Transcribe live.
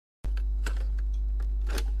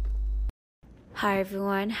Hi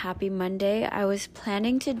everyone, happy Monday. I was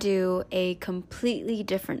planning to do a completely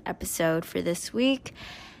different episode for this week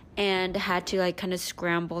and had to kind of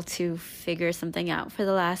scramble to figure something out for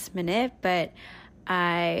the last minute, but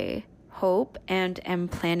I hope and am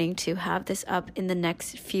planning to have this up in the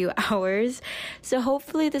next few hours. So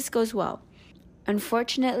hopefully this goes well.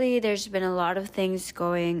 Unfortunately, there's been a lot of things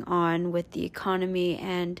going on with the economy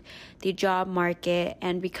and the job market,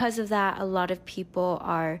 and because of that, a lot of people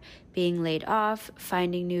are being laid off,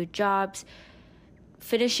 finding new jobs,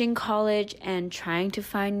 finishing college and trying to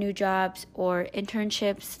find new jobs or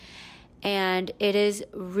internships, and it is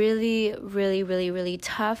really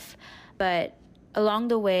tough. But along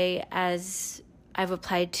the way, as I've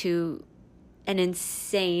applied to an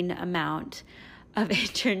insane amount of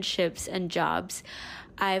internships and jobs,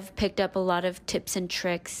 I've picked up a lot of tips and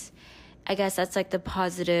tricks. I guess that's the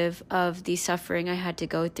positive of the suffering I had to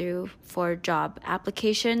go through for job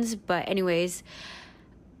applications. But anyways,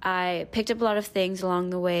 I picked up a lot of things along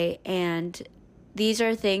the way, and these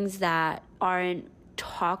are things that aren't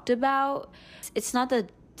talked about. It's not the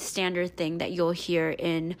standard thing that you'll hear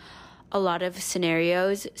in a lot of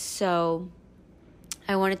scenarios. So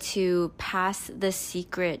I wanted to pass the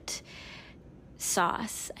secret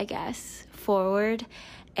sauce, I guess, forward,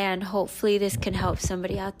 and hopefully this can help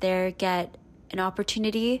somebody out there get an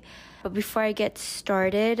opportunity. But before I get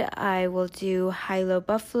started, I will do high-low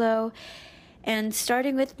buffalo. And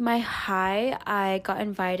starting with my high, I got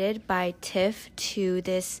invited by Tiff to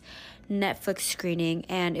this Netflix screening,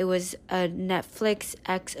 and it was a Netflix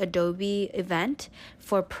x Adobe event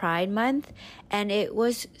for Pride Month, and it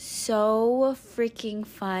was so freaking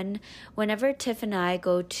fun. Whenever Tiff and I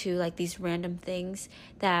go to these random things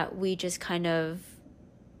that we just kind of,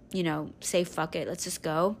 say fuck it, let's just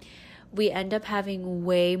go, we end up having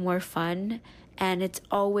way more fun, and it's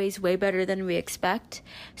always way better than we expect.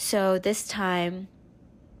 So this time,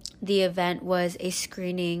 the event was a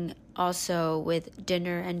screening also with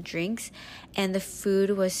dinner and drinks, and the food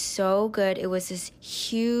was so good. It was this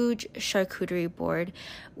huge charcuterie board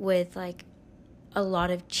with a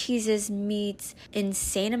lot of cheeses, meats,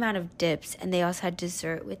 insane amount of dips, and they also had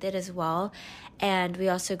dessert with it as well. And we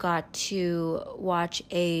also got to watch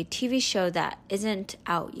a TV show that isn't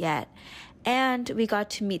out yet, and we got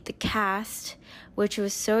to meet the cast, which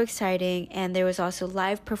was so exciting. And there was also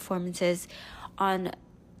live performances on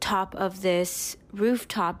top of this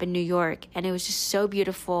rooftop in New York, and it was just so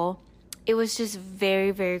beautiful. It was just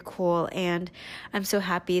very cool, and I'm so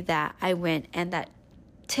happy that I went and that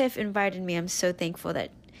Tiff invited me. I'm so thankful that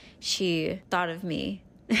she thought of me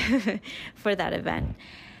for that event.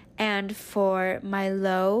 And for my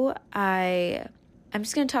low, I'm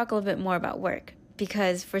just going to talk a little bit more about work,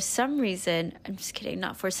 because for some reason, I'm just kidding,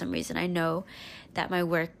 not for some reason, I know that my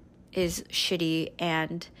work is shitty,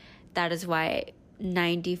 and that is why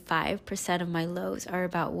 95% of my lows are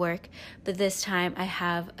about work. But this time I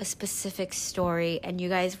have a specific story, and you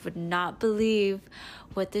guys would not believe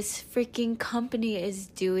what this freaking company is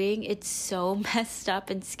doing. It's so messed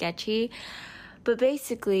up and sketchy. But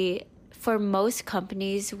basically, for most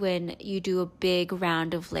companies, when you do a big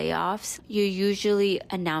round of layoffs, you usually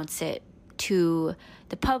announce it to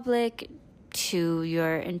the public, to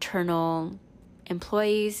your internal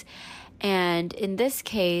employees. And in this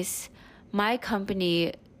case, my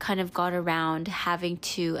company kind of got around having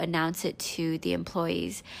to announce it to the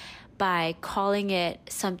employees by calling it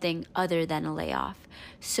something other than a layoff.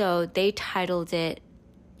 So they titled it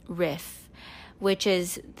RIF, which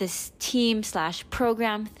is this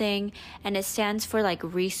team/program thing, and it stands for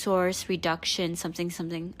resource reduction,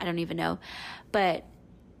 something, I don't even know. But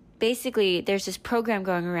basically, there's this program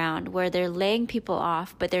going around where they're laying people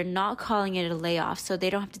off, but they're not calling it a layoff, so they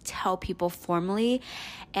don't have to tell people formally.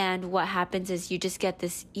 And what happens is you just get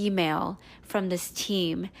this email from this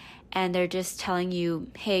team, and they're just telling you,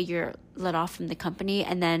 hey, you're let off from the company.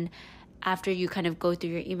 And then after you kind of go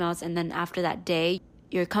through your emails, and then after that day,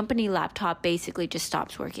 your company laptop basically just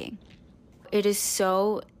stops working. It's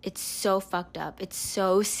so fucked up. It's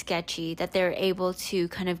so sketchy that they're able to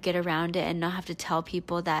kind of get around it and not have to tell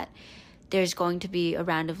people that there's going to be a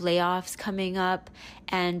round of layoffs coming up,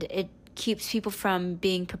 and it keeps people from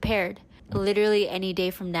being prepared. Literally any day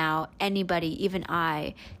from now, anybody, even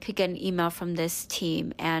I, could get an email from this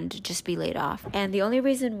team and just be laid off. And the only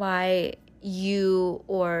reason why you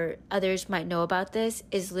or others might know about this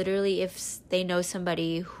is literally if they know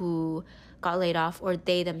somebody who got laid off or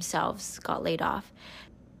they themselves got laid off.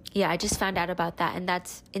 Yeah, I just found out about that, and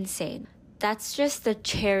that's insane. That's just the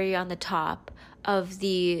cherry on the top of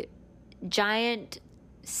the giant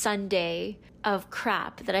sundae of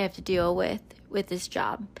crap that I have to deal with this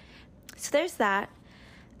job. So there's that.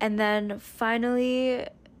 And then finally,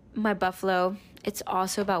 my buffalo. It's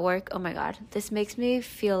also about work. Oh my God. This makes me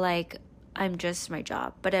feel like I'm just my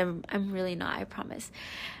job, but I'm really not, I promise.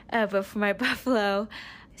 But for my buffalo,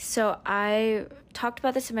 so I talked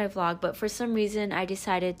about this in my vlog, but for some reason I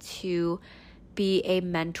decided to be a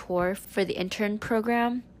mentor for the intern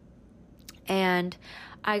program. And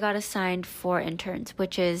I got assigned 4 interns,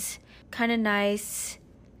 which is kind of nice,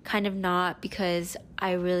 kind of not, because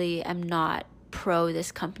I really am not pro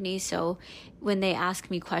this company. So when they ask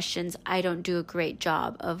me questions, I don't do a great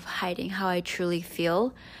job of hiding how I truly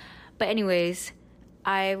feel. But anyways,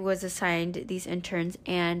 I was assigned these interns,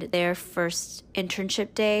 and their first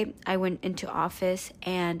internship day, I went into office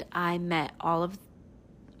and I met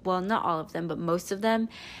not all of them, but most of them.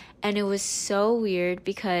 And it was so weird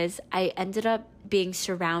because I ended up being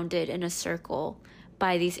surrounded in a circle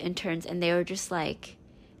by these interns, and they were just like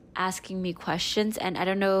asking me questions. And I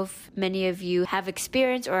don't know if many of you have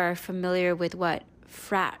experience or are familiar with what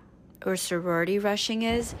frat or sorority rushing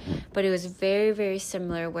is, but it was very, very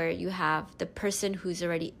similar, where you have the person who's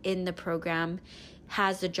already in the program,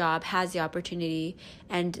 has the job, has the opportunity,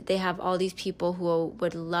 and they have all these people who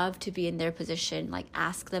would love to be in their position, like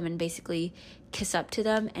ask them and basically kiss up to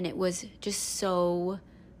them. And it was just so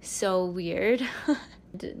weird.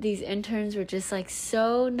 These interns were just like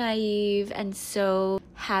so naive and so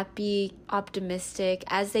happy, optimistic,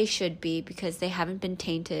 as they should be, because they haven't been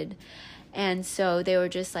tainted. And so they were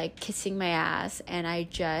just like kissing my ass, and I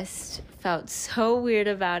just felt so weird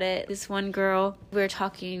about it. This one girl, we were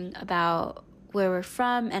talking about where we're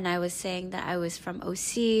from, and I was saying that I was from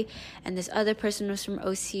OC, and this other person was from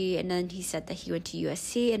OC, and then he said that he went to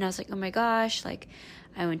USC, and I was like, oh my gosh, like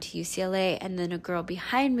I went to UCLA. And then a girl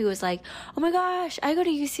behind me was like, oh my gosh, I go to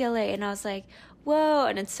UCLA. And I was like, whoa.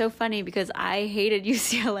 And it's so funny because I hated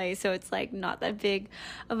UCLA, so it's like not that big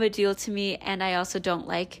of a deal to me, and I also don't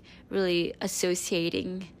like really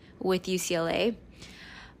associating with UCLA.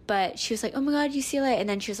 But she was like, oh my God, UCLA. And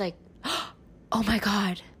then she was like, oh my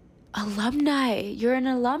God, alumni, you're an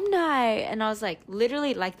alumni. And I was like,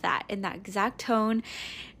 literally like that, in that exact tone,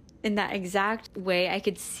 in that exact way. I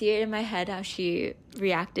could see it in my head how she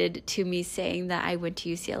reacted to me saying that I went to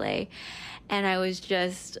UCLA. And I was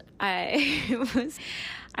just, I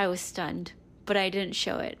was stunned, but I didn't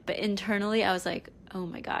show it. But internally, I was like, oh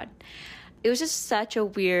my God. It was just such a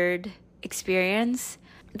weird experience.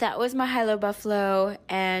 That was my high-low buffalo.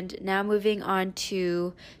 And now moving on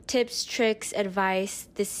to tips, tricks, advice,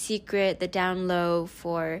 the secret, the down low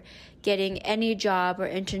for getting any job or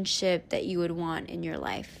internship that you would want in your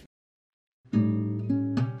life.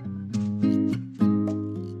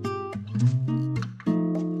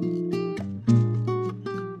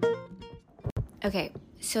 Okay,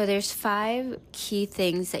 so there's 5 key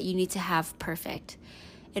things that you need to have perfect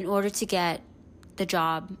in order to get the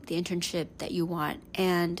job, the internship that you want.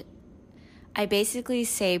 And I basically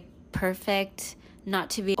say perfect not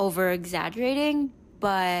to be over exaggerating,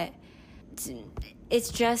 but it's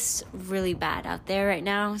just really bad out there right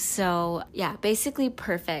now. So yeah, basically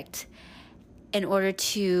perfect in order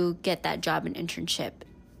to get that job and internship.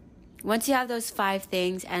 Once you have those 5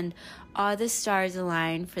 things and all the stars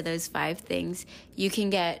align for those 5 things, you can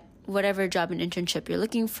get whatever job and internship you're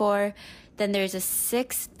looking for. Then there's a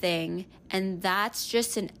 6th thing, and that's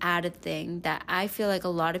just an added thing that I feel like a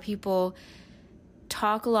lot of people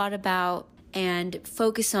talk a lot about and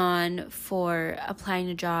focus on for applying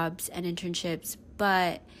to jobs and internships,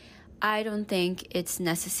 but I don't think it's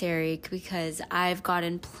necessary, because I've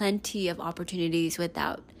gotten plenty of opportunities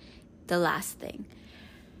without the last thing.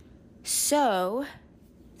 So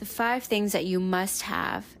the 5 things that you must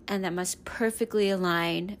have and that must perfectly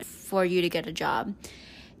align for you to get a job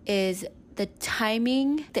is the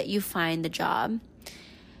timing that you find the job,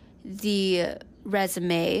 the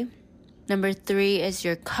resume, number 3 is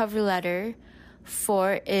your cover letter,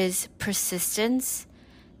 4 is persistence,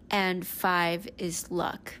 and 5 is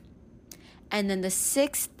luck. And then the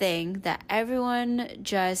 6th thing that everyone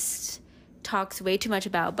just talks way too much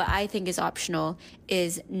about, but I think is optional,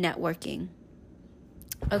 is networking.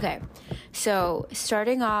 Okay, so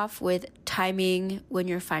starting off with timing when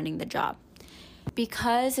you're finding the job.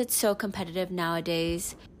 Because it's so competitive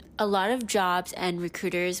nowadays, a lot of jobs and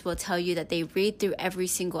recruiters will tell you that they read through every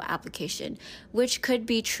single application, which could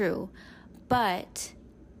be true. But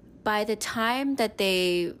by the time that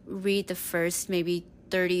they read the first maybe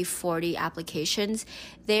 30, 40 applications,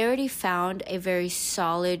 they already found a very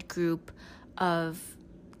solid group of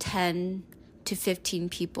 10 to 15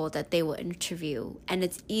 people that they will interview. And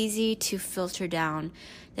it's easy to filter down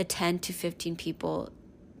the 10 to 15 people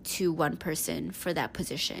to one person for that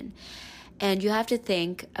position. And you have to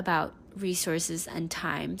think about resources and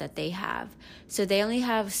time that they have. So they only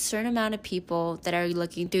have a certain amount of people that are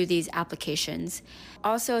looking through these applications,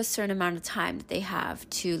 also a certain amount of time that they have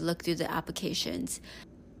to look through the applications.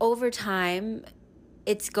 Over time,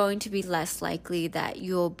 it's going to be less likely that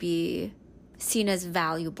you'll be seen as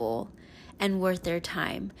valuable and worth their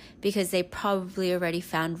time, because they probably already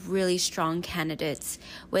found really strong candidates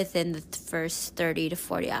within the first 30 to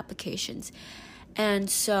 40 applications. And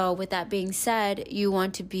so with that being said, you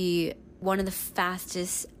want to be one of the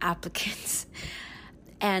fastest applicants.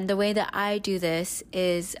 And the way that I do this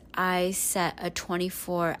is I set a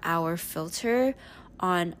 24-hour filter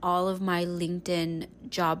on all of my LinkedIn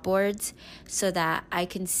job boards so that I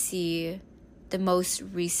can see the most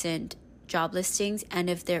recent job listings, and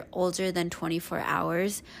if they're older than 24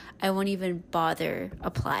 hours, I won't even bother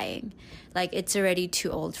applying. Like, it's already too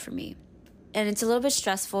old for me. And it's a little bit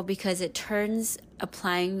stressful because it turns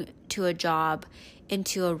applying to a job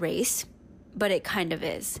into a race, but it kind of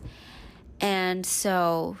is. And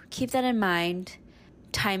so keep that in mind.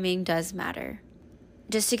 Timing does matter.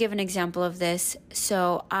 Just to give an example of this,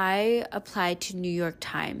 so I applied to New York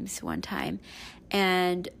Times one time,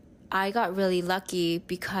 and I got really lucky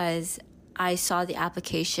because I saw the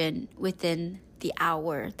application within the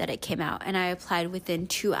hour that it came out, and I applied within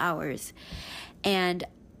 2 hours. And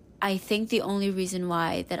I think the only reason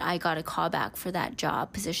why that I got a call back for that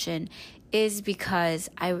job position is because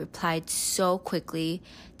I replied so quickly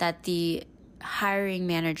that the hiring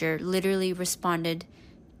manager literally responded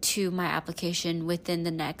to my application within the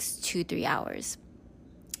next 2-3 hours.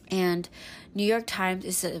 And New York Times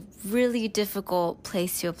is a really difficult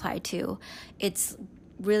place to apply to. It's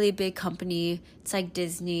really big company. It's like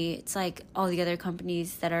Disney. It's like all the other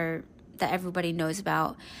companies that everybody knows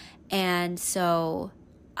about. And so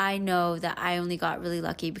I know that I only got really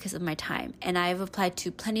lucky because of my time. And I've applied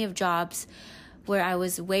to plenty of jobs where I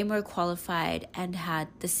was way more qualified and had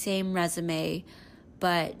the same resume,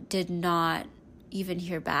 but did not even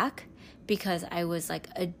hear back because I was like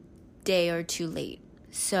a day or two late.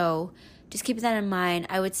 So just keep that in mind.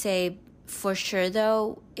 I would say for sure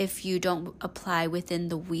though, if you don't apply within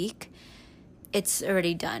the week, it's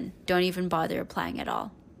already done. Don't even bother applying at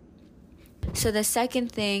all. So the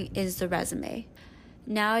second thing is the resume.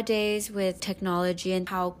 Nowadays, with technology and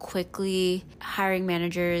how quickly hiring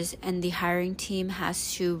managers and the hiring team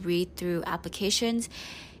has to read through applications,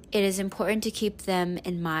 it is important to keep them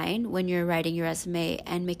in mind when you're writing your resume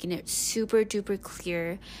and making it super duper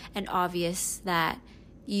clear and obvious that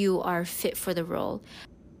you are fit for the role.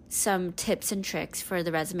 Some tips and tricks for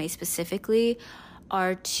the resume specifically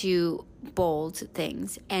are to bold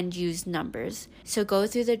things and use numbers. So go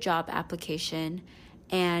through the job application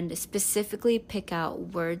and specifically pick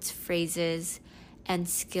out words, phrases, and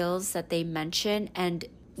skills that they mention and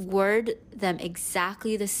word them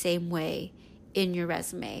exactly the same way in your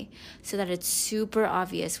resume so that it's super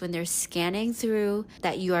obvious when they're scanning through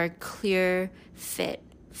that you are a clear fit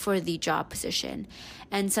for the job position.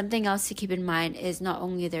 And something else to keep in mind is not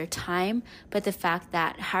only their time, but the fact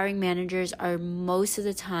that hiring managers are most of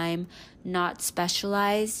the time not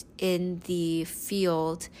specialized in the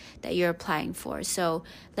field that you're applying for. So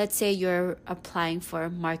let's say you're applying for a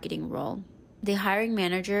marketing role. The hiring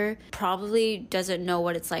manager probably doesn't know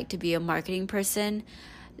what it's like to be a marketing person.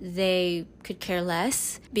 They could care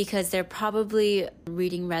less because they're probably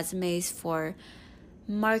reading resumes for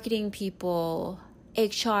marketing people,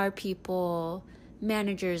 HR people,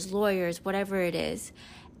 managers, lawyers, whatever it is.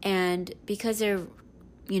 And because they're,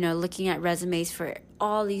 looking at resumes for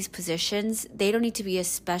all these positions, they don't need to be a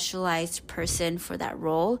specialized person for that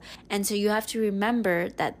role. And so you have to remember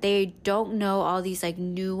that they don't know all these like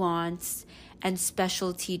nuanced and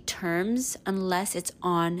specialty terms unless it's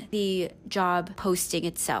on the job posting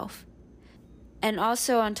itself. And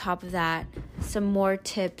also on top of that, some more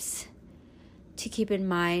tips to keep in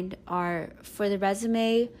mind are for the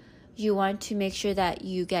resume, you want to make sure that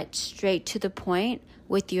you get straight to the point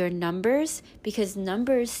with your numbers because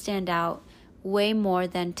numbers stand out way more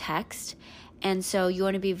than text. And so you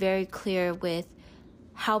want to be very clear with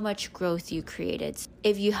how much growth you created.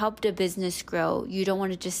 If you helped a business grow, you don't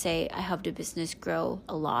want to just say, I helped a business grow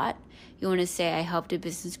a lot. You want to say, I helped a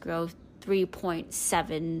business grow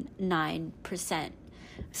 3.79%,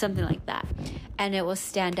 something like that. And it will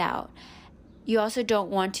stand out. You also don't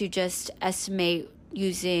want to just estimate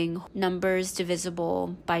using numbers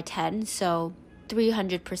divisible by 10, so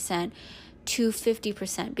 300% to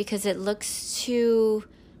 50%, because it looks too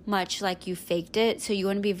much like you faked it. So you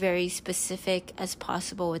want to be very specific as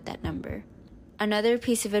possible with that number. Another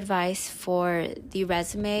piece of advice for the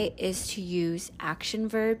resume is to use action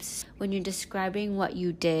verbs when you're describing what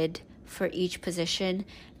you did for each position,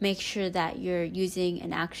 make sure that you're using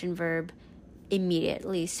an action verb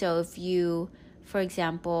immediately. So if you, for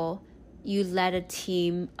example, you led a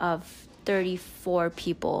team of 34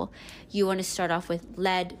 people, you want to start off with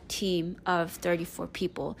led team of 34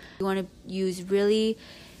 people. You want to use really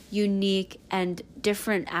unique and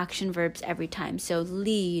different action verbs every time. So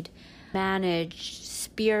lead, managed,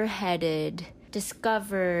 spearheaded,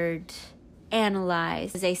 discovered,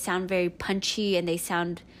 analyzed. They sound very punchy and they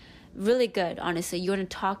sound really good, honestly. You want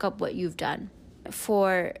to talk up what you've done.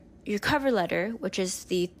 For your cover letter, which is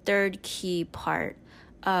the third key part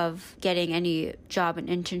of getting any job and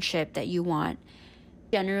internship that you want,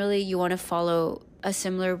 generally you want to follow a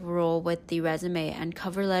similar rule with the resume and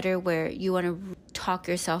cover letter, where you want to talk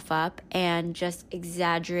yourself up and just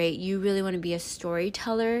exaggerate. You really want to be a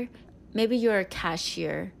storyteller. Maybe you're a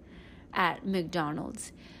cashier at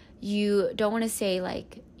McDonald's. You don't want to say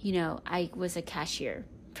like, I was a cashier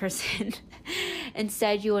person.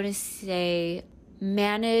 Instead, you want to say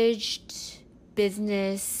managed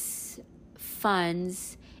business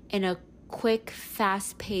funds in a quick,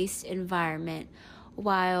 fast-paced environment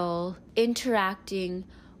while interacting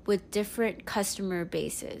with different customer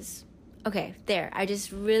bases. Okay, there. I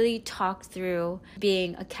just really talked through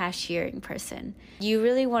being a cashiering person. You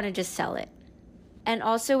really want to just sell it. And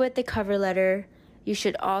also with the cover letter, you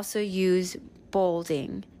should also use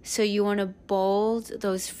bolding. So you want to bold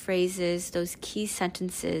those phrases, those key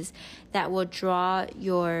sentences that will draw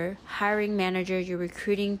your hiring manager, your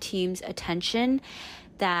recruiting team's attention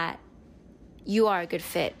that you are a good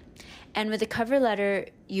fit. And with the cover letter,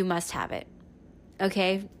 you must have it.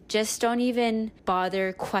 Okay? Just don't even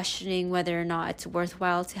bother questioning whether or not it's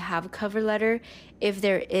worthwhile to have a cover letter. If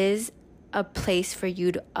there is a place for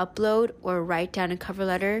you to upload or write down a cover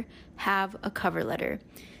letter, have a cover letter.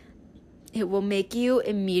 It will make you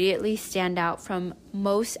immediately stand out from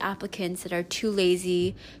most applicants that are too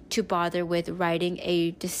lazy to bother with writing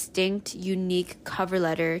a distinct, unique cover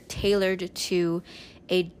letter tailored to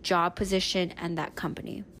a job position and that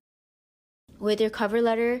company. With your cover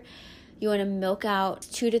letter, you want to milk out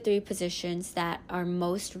 2 to 3 positions that are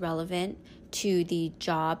most relevant to the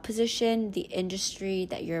job position, the industry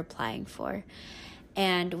that you're applying for.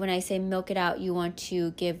 And when I say milk it out, you want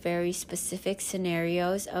to give very specific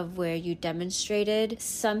scenarios of where you demonstrated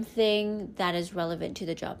something that is relevant to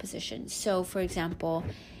the job position. So, for example,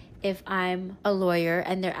 if I'm a lawyer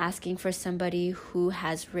and they're asking for somebody who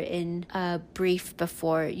has written a brief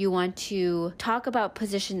before, you want to talk about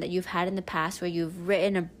position that you've had in the past where you've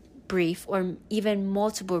written a brief or even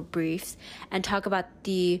multiple briefs, and talk about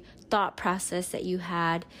the thought process that you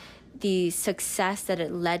had, the success that it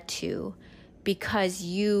led to, because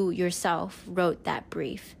you yourself wrote that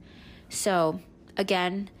brief. So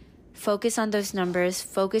again, focus on those numbers,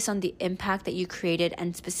 focus on the impact that you created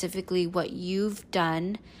and specifically what you've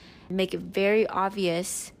done. Make it very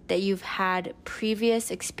obvious that you've had previous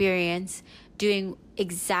experience doing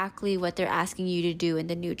exactly what they're asking you to do in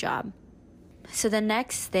the new job. So the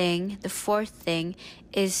next thing, the fourth thing,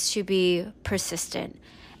 is to be persistent.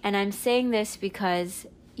 And I'm saying this because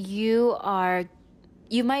you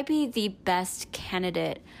might be the best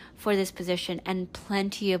candidate for this position and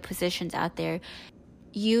plenty of positions out there.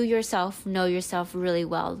 You yourself know yourself really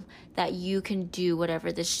well that you can do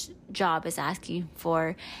whatever this job is asking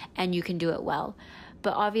for and you can do it well.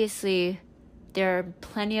 But obviously, there are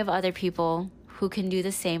plenty of other people who can do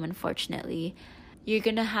the same, unfortunately. You're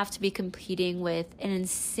going to have to be competing with an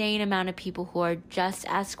insane amount of people who are just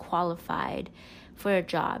as qualified for a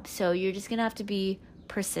job. So you're just going to have to be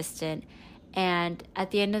persistent. And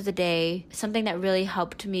at the end of the day, something that really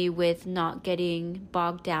helped me with not getting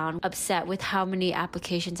bogged down, upset with how many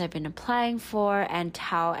applications I've been applying for and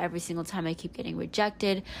how every single time I keep getting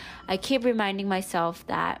rejected, I keep reminding myself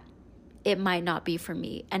that it might not be for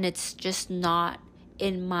me. And it's just not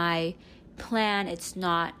in my plan. It's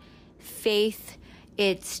not faith.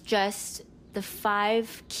 It's just the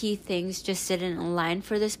 5 key things just didn't align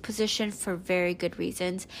for this position for very good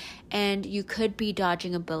reasons. And you could be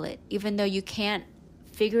dodging a bullet. Even though you can't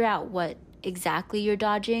figure out what exactly you're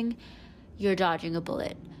dodging a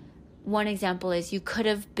bullet. One example is you could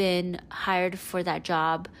have been hired for that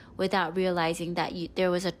job without realizing that there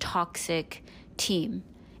was a toxic team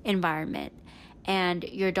environment. And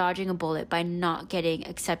you're dodging a bullet by not getting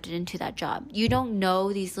accepted into that job. You don't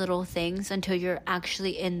know these little things until you're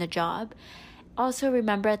actually in the job. Also,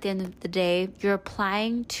 remember at the end of the day, you're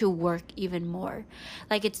applying to work even more.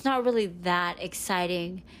 Like, it's not really that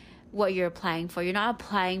exciting what you're applying for. You're not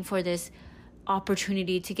applying for this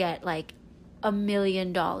opportunity to get like $1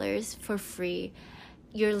 million for free.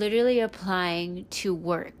 You're literally applying to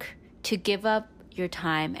work, to give up your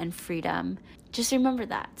time and freedom. Just remember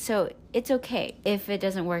that. So it's okay if it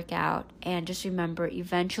doesn't work out, and just remember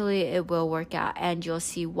eventually it will work out and you'll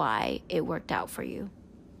see why it worked out for you.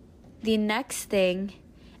 The next thing,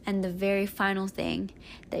 and the very final thing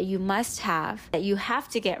that you must have, that you have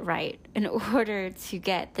to get right in order to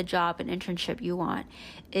get the job and internship you want,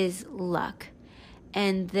 is luck.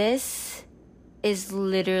 And this is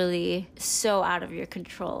literally so out of your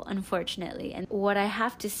control, unfortunately. And what I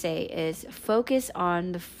have to say is focus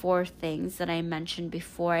on the 4 things that I mentioned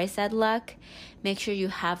before I said luck. Make sure you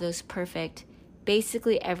have those perfect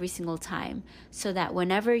basically every single time, so that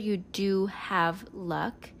whenever you do have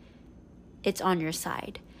luck, it's on your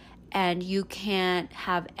side. And you can't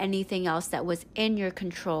have anything else that was in your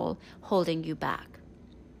control holding you back.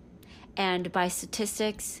 And by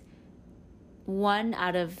statistics, 1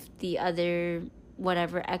 out of the other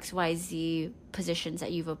whatever XYZ positions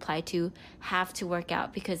that you've applied to have to work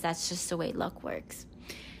out, because that's just the way luck works.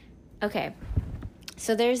 Okay,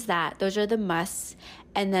 so there's that. Those are the musts.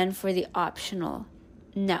 And then for the optional,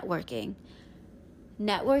 networking.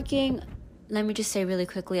 Networking, let me just say really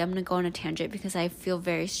quickly, I'm going to go on a tangent because I feel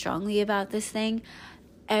very strongly about this thing.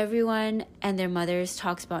 Everyone and their mothers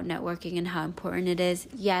talks about networking and how important it is.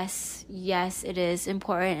 Yes, it is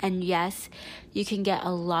important. And yes, you can get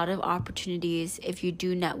a lot of opportunities if you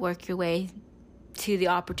do network your way to the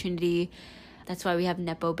opportunity. That's why we have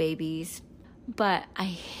Nepo babies. But I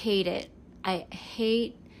hate it. I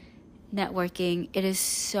hate networking. It is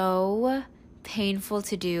so painful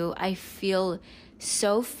to do. I feel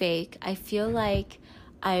so fake. I feel like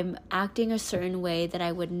I'm acting a certain way that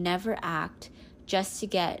I would never act just to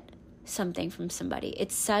get something from somebody.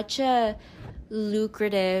 It's such a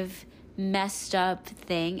lucrative, messed up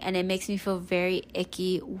thing, and it makes me feel very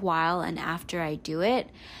icky while and after I do it.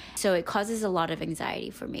 So it causes a lot of anxiety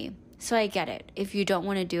for me. So I get it. If you don't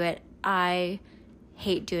want to do it, I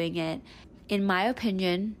hate doing it. In my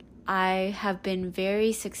opinion, I have been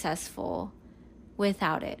very successful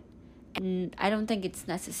without it. And I don't think it's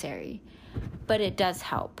necessary, but it does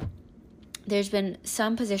help. There's been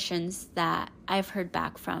some positions that I've heard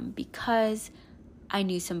back from because I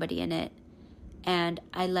knew somebody in it, and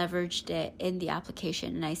I leveraged it in the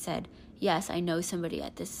application, and I said, yes, I know somebody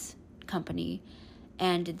at this company,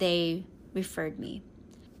 and they referred me.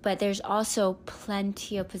 But there's also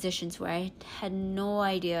plenty of positions where I had no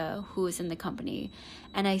idea who was in the company,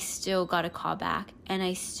 and I still got a call back, and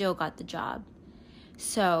I still got the job.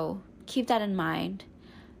 So keep that in mind.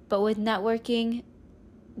 But with networking,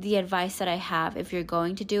 the advice that I have, if you're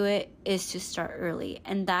going to do it, is to start early.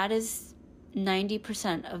 And that is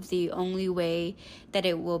 90% of the only way that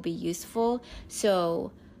it will be useful.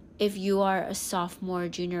 So if you are a sophomore or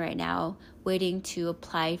junior right now, waiting to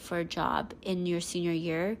apply for a job in your senior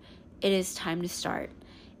year, it is time to start.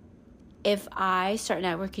 If I start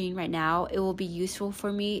networking right now, it will be useful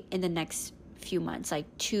for me in the next few months, like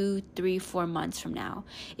 2, 3, 4 months from now.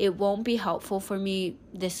 It won't be helpful for me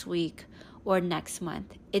this week or next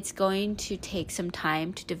month. It's going to take some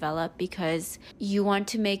time to develop because you want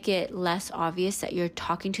to make it less obvious that you're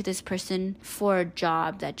talking to this person for a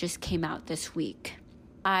job that just came out this week.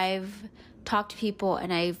 I've talked to people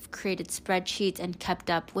and I've created spreadsheets and kept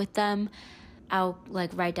up with them. I'll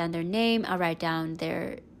write down their name, I'll write down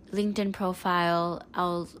their LinkedIn profile,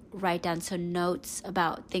 I'll write down some notes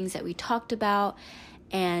about things that we talked about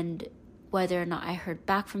and whether or not I heard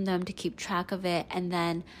back from them to keep track of it. And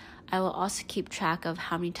then I will also keep track of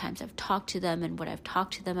how many times I've talked to them and what I've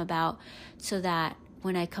talked to them about, so that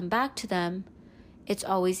when I come back to them, it's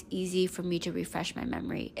always easy for me to refresh my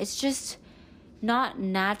memory. It's just not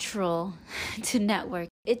natural to network.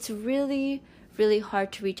 It's really, really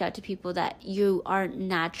hard to reach out to people that you aren't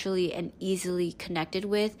naturally and easily connected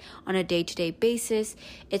with on a day-to-day basis.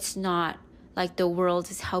 It's not like the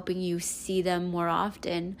world is helping you see them more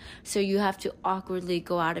often. So you have to awkwardly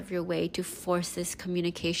go out of your way to force this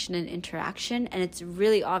communication and interaction. And it's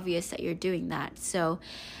really obvious that you're doing that. So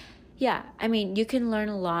yeah, I mean, you can learn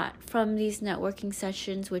a lot from these networking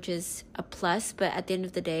sessions, which is a plus. But at the end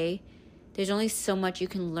of the day, there's only so much you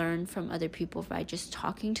can learn from other people by just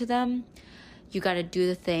talking to them. You got to do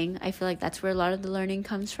the thing. I feel like that's where a lot of the learning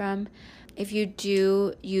comes from. If you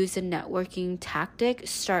do use a networking tactic,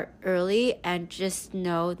 start early and just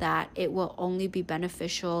know that it will only be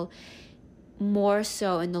beneficial more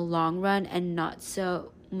so in the long run and not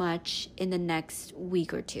so much in the next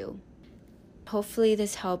week or two. Hopefully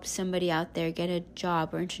this helps somebody out there get a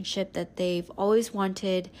job or internship that they've always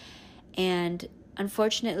wanted. And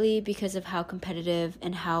unfortunately, because of how competitive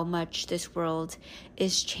and how much this world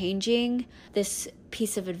is changing, this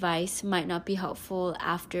piece of advice might not be helpful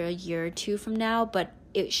after a year or two from now, but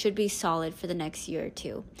it should be solid for the next year or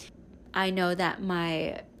two. I know that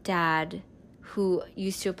my dad, who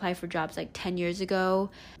used to apply for jobs like 10 years ago,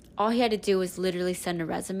 all he had to do was literally send a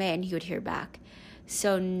resume and he would hear back.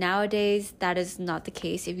 So nowadays, that is not the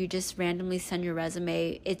case. If you just randomly send your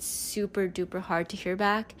resume, it's super duper hard to hear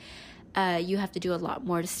back. You have to do a lot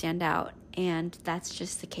more to stand out, and that's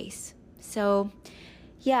just the case. So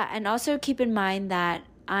yeah, and also keep in mind that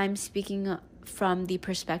I'm speaking from the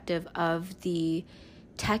perspective of the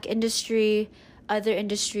tech industry. Other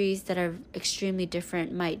industries that are extremely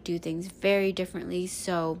different might do things very differently,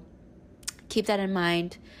 so keep that in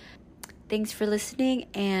mind. Thanks for listening,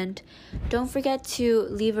 and don't forget to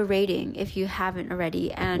leave a rating if you haven't already,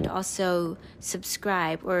 and also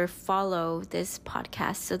subscribe or follow this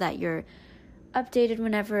podcast so that you're updated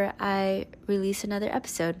whenever I release another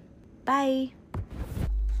episode. Bye!